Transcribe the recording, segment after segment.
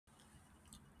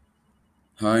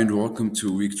Hi, and welcome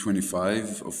to week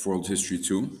 25 of World History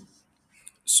 2.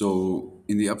 So,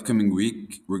 in the upcoming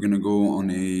week, we're going to go on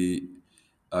a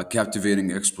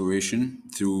captivating exploration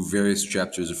through various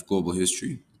chapters of global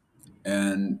history.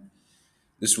 And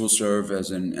this will serve as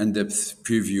an in depth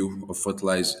preview of what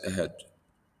lies ahead.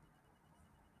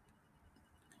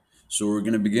 So, we're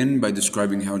going to begin by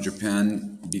describing how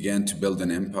Japan began to build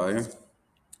an empire.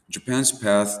 Japan's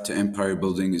path to empire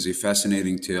building is a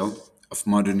fascinating tale of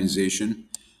modernization,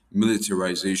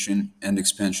 militarization, and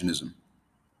expansionism.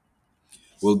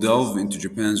 We'll delve into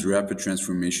Japan's rapid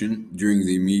transformation during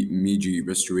the Meiji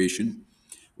Restoration,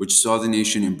 which saw the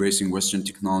nation embracing Western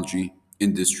technology,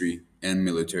 industry, and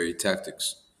military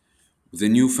tactics. With a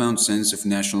newfound sense of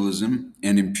nationalism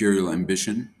and imperial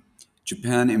ambition,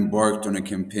 Japan embarked on a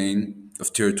campaign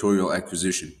of territorial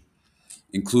acquisition,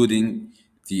 including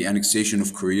the annexation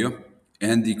of Korea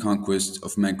and the conquest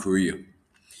of Manchuria.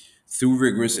 Through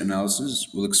rigorous analysis,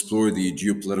 we'll explore the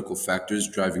geopolitical factors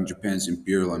driving Japan's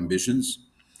imperial ambitions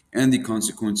and the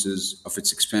consequences of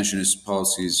its expansionist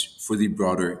policies for the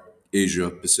broader Asia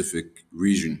Pacific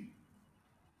region.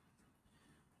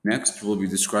 Next, we'll be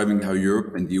describing how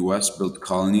Europe and the US built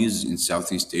colonies in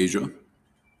Southeast Asia.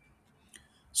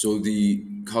 So, the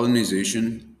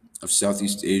colonization of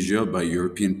Southeast Asia by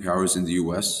European powers in the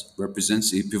US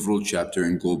represents a pivotal chapter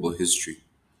in global history.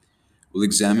 We'll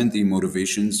examine the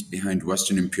motivations behind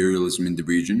Western imperialism in the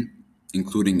region,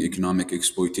 including economic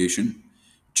exploitation,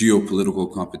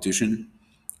 geopolitical competition,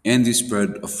 and the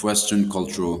spread of Western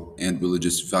cultural and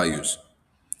religious values.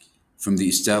 From the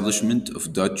establishment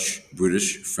of Dutch,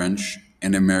 British, French,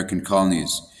 and American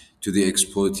colonies to the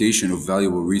exploitation of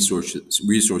valuable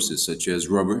resources such as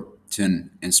rubber,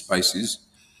 tin, and spices,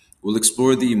 we'll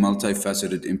explore the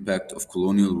multifaceted impact of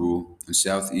colonial rule on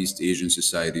Southeast Asian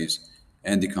societies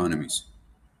and economies.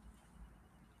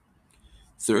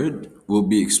 Third, we'll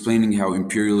be explaining how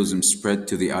imperialism spread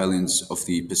to the islands of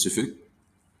the Pacific.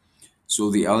 So,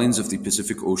 the islands of the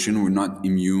Pacific Ocean were not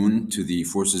immune to the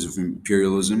forces of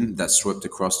imperialism that swept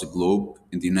across the globe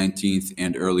in the 19th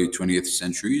and early 20th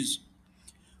centuries.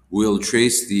 We'll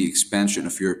trace the expansion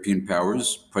of European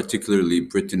powers, particularly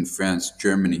Britain, France,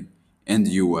 Germany, and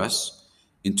the US,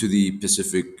 into the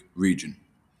Pacific region.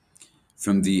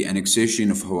 From the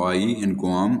annexation of Hawaii and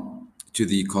Guam to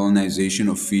the colonization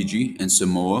of Fiji and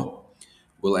Samoa,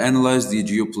 we'll analyze the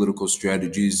geopolitical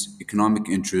strategies, economic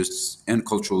interests, and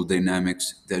cultural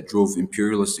dynamics that drove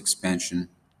imperialist expansion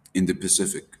in the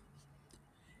Pacific.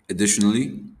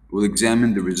 Additionally, we'll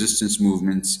examine the resistance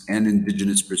movements and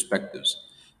indigenous perspectives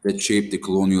that shaped the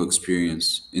colonial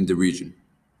experience in the region.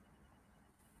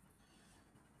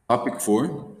 Topic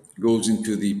 4 goes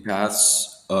into the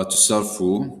paths to self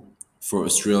rule for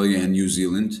Australia and New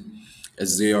Zealand,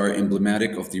 as they are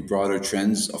emblematic of the broader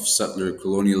trends of settler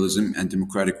colonialism and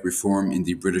democratic reform in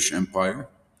the British Empire.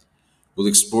 We'll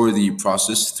explore the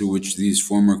process through which these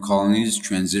former colonies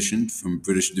transitioned from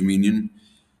British dominion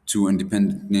to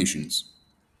independent nations,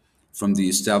 from the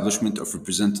establishment of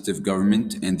representative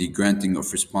government and the granting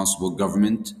of responsible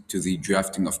government to the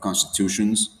drafting of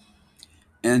constitutions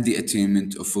and the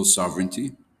attainment of full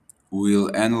sovereignty.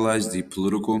 We'll analyze the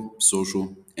political,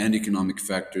 social, and economic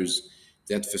factors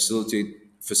that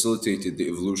facilitated the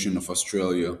evolution of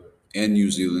Australia and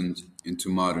New Zealand into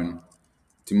modern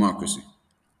democracy.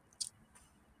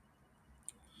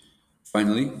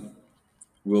 Finally,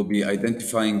 we'll be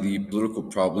identifying the political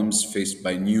problems faced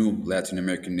by new Latin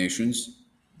American nations.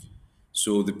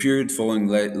 So, the period following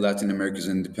Latin America's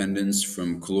independence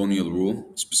from colonial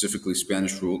rule, specifically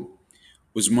Spanish rule,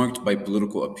 was marked by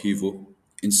political upheaval,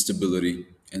 instability,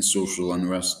 and social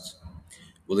unrest.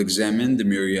 We'll examine the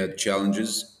myriad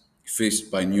challenges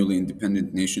faced by newly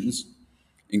independent nations,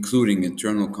 including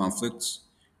internal conflicts,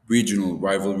 regional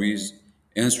rivalries,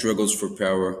 and struggles for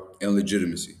power and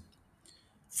legitimacy.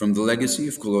 From the legacy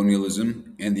of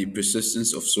colonialism and the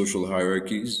persistence of social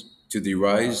hierarchies to the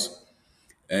rise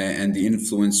and the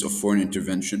influence of foreign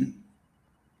intervention,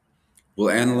 we'll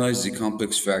analyze the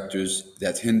complex factors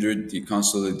that hindered the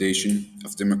consolidation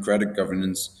of democratic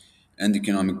governance and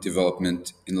economic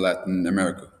development in Latin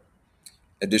America.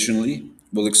 Additionally,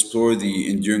 we'll explore the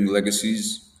enduring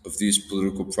legacies of these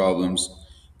political problems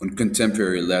on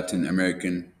contemporary Latin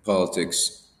American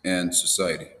politics and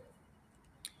society.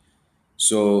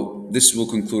 So, this will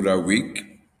conclude our week.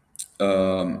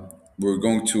 We're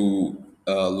going to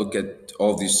look at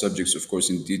all these subjects, of course,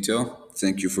 in detail.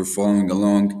 Thank you for following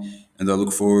along, and I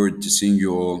look forward to seeing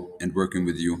you all and working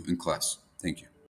with you in class. Thank you.